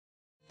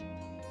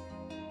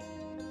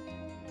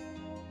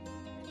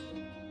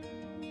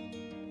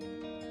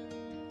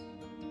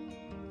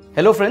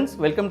Hello friends,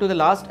 welcome to the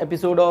last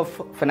episode of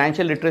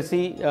Financial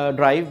Literacy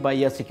Drive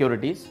by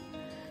Securities.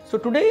 So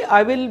today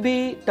I will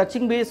be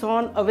touching base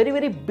on a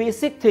very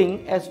basic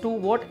thing as to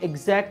what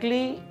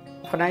exactly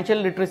financial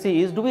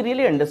literacy is. Do we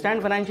really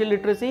understand financial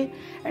literacy,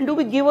 and do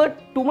we give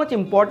too much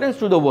importance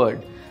to the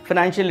word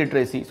financial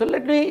literacy? So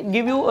let me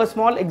give you a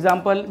small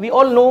example. We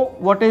all know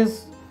what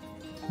is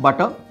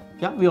butter.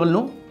 Yeah, we all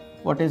know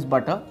what is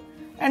butter,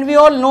 and we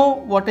all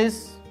know what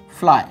is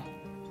fly.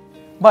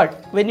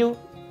 But when you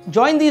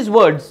join these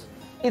words,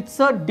 it's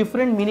a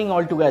different meaning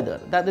altogether,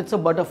 that it's a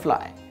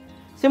butterfly.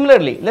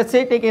 Similarly, let's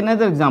say take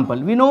another example.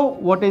 We know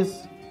what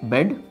is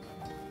bed,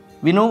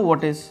 we know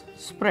what is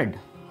spread.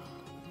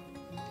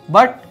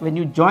 But when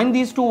you join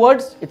these two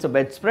words, it's a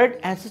bedspread,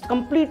 has a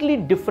completely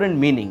different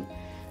meaning.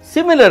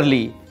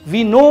 Similarly,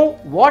 we know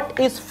what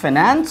is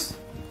finance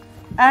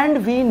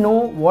and we know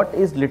what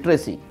is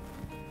literacy.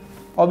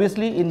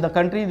 Obviously, in the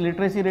country, the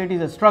literacy rate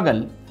is a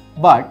struggle,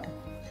 but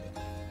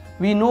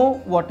we know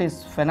what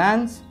is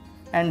finance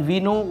and we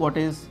know what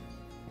is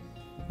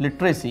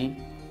literacy.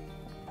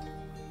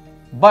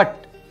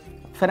 But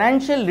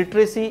financial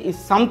literacy is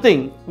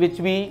something which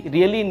we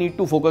really need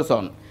to focus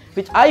on,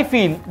 which I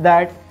feel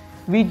that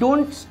we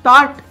don't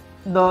start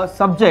the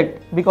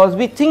subject because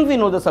we think we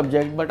know the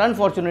subject, but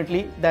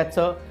unfortunately that's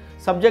a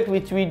subject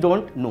which we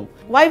don't know.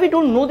 Why we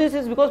don't know this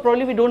is because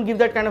probably we don't give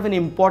that kind of an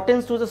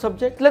importance to the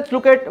subject. Let's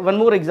look at one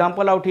more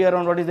example out here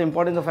on what is the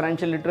importance of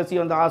financial literacy,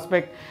 on the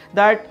aspect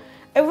that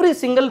every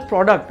single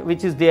product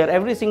which is there,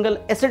 every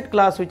single asset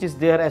class which is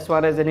there as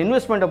far as an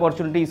investment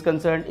opportunity is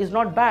concerned is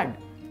not bad.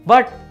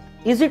 But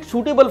is it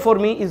suitable for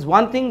me is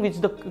one thing which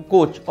the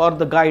coach or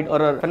the guide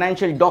or a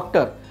financial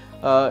doctor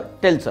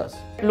tells us.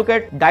 Look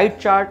at diet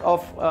chart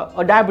of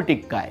a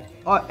diabetic guy.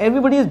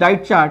 Everybody's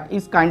diet chart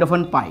is kind of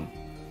a pie.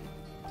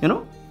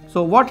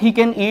 So what he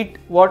can eat,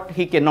 what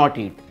he cannot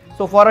eat.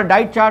 So for a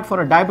diet chart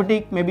for a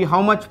diabetic, maybe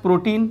how much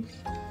protein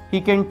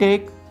he can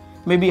take,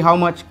 maybe how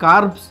much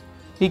carbs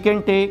he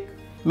can take,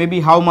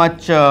 maybe how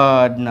much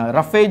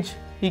roughage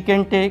he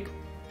can take,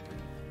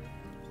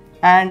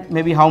 and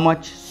maybe how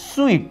much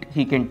sweet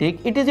he can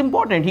take. It is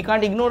important, he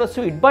can't ignore a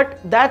sweet, but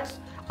that's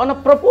on a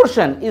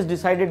proportion is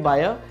decided by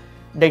a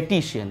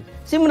dietitian.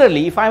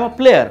 Similarly, if I'm a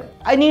player,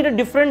 I need a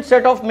different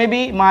set of,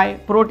 maybe my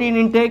protein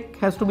intake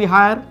has to be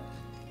higher,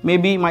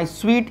 maybe my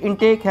sweet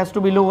intake has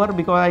to be lower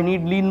because I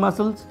need lean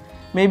muscles,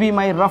 maybe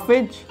my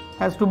roughage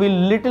has to be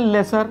little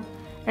lesser,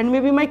 and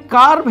maybe my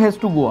carb has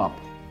to go up.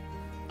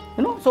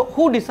 So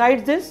who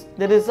decides this?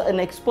 There is an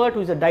expert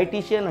who is a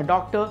dietitian, a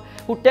doctor,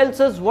 who tells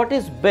us what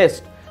is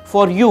best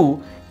for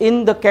you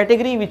in the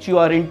category which you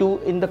are into,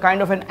 in the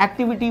kind of an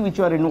activity which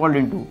you are involved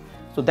into.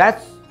 So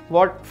that's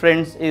what,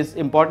 friends, is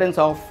importance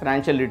of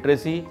financial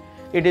literacy.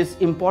 It is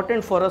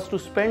important for us to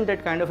spend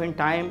that kind of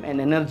time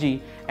and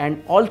energy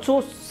and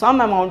also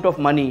some amount of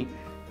money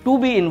to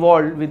be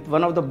involved with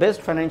one of the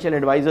best financial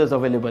advisors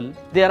available.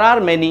 There are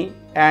many,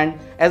 and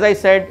as I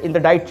said in the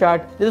diet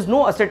chart, there is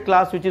no asset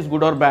class which is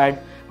good or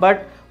bad,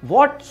 but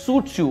what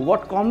suits you,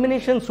 what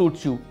combination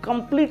suits you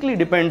completely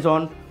depends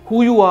on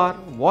who you are,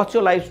 what's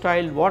your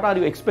lifestyle, what are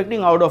you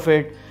expecting out of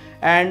it,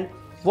 and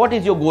what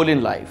is your goal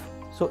in life.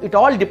 So it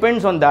all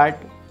depends on that.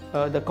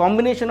 The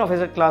combination of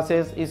asset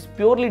classes is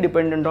purely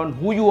dependent on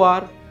who you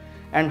are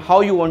and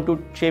how you want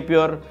to shape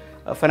your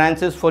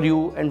finances for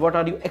you and what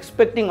are you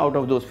expecting out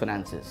of those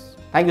finances.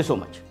 Thank you so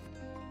much.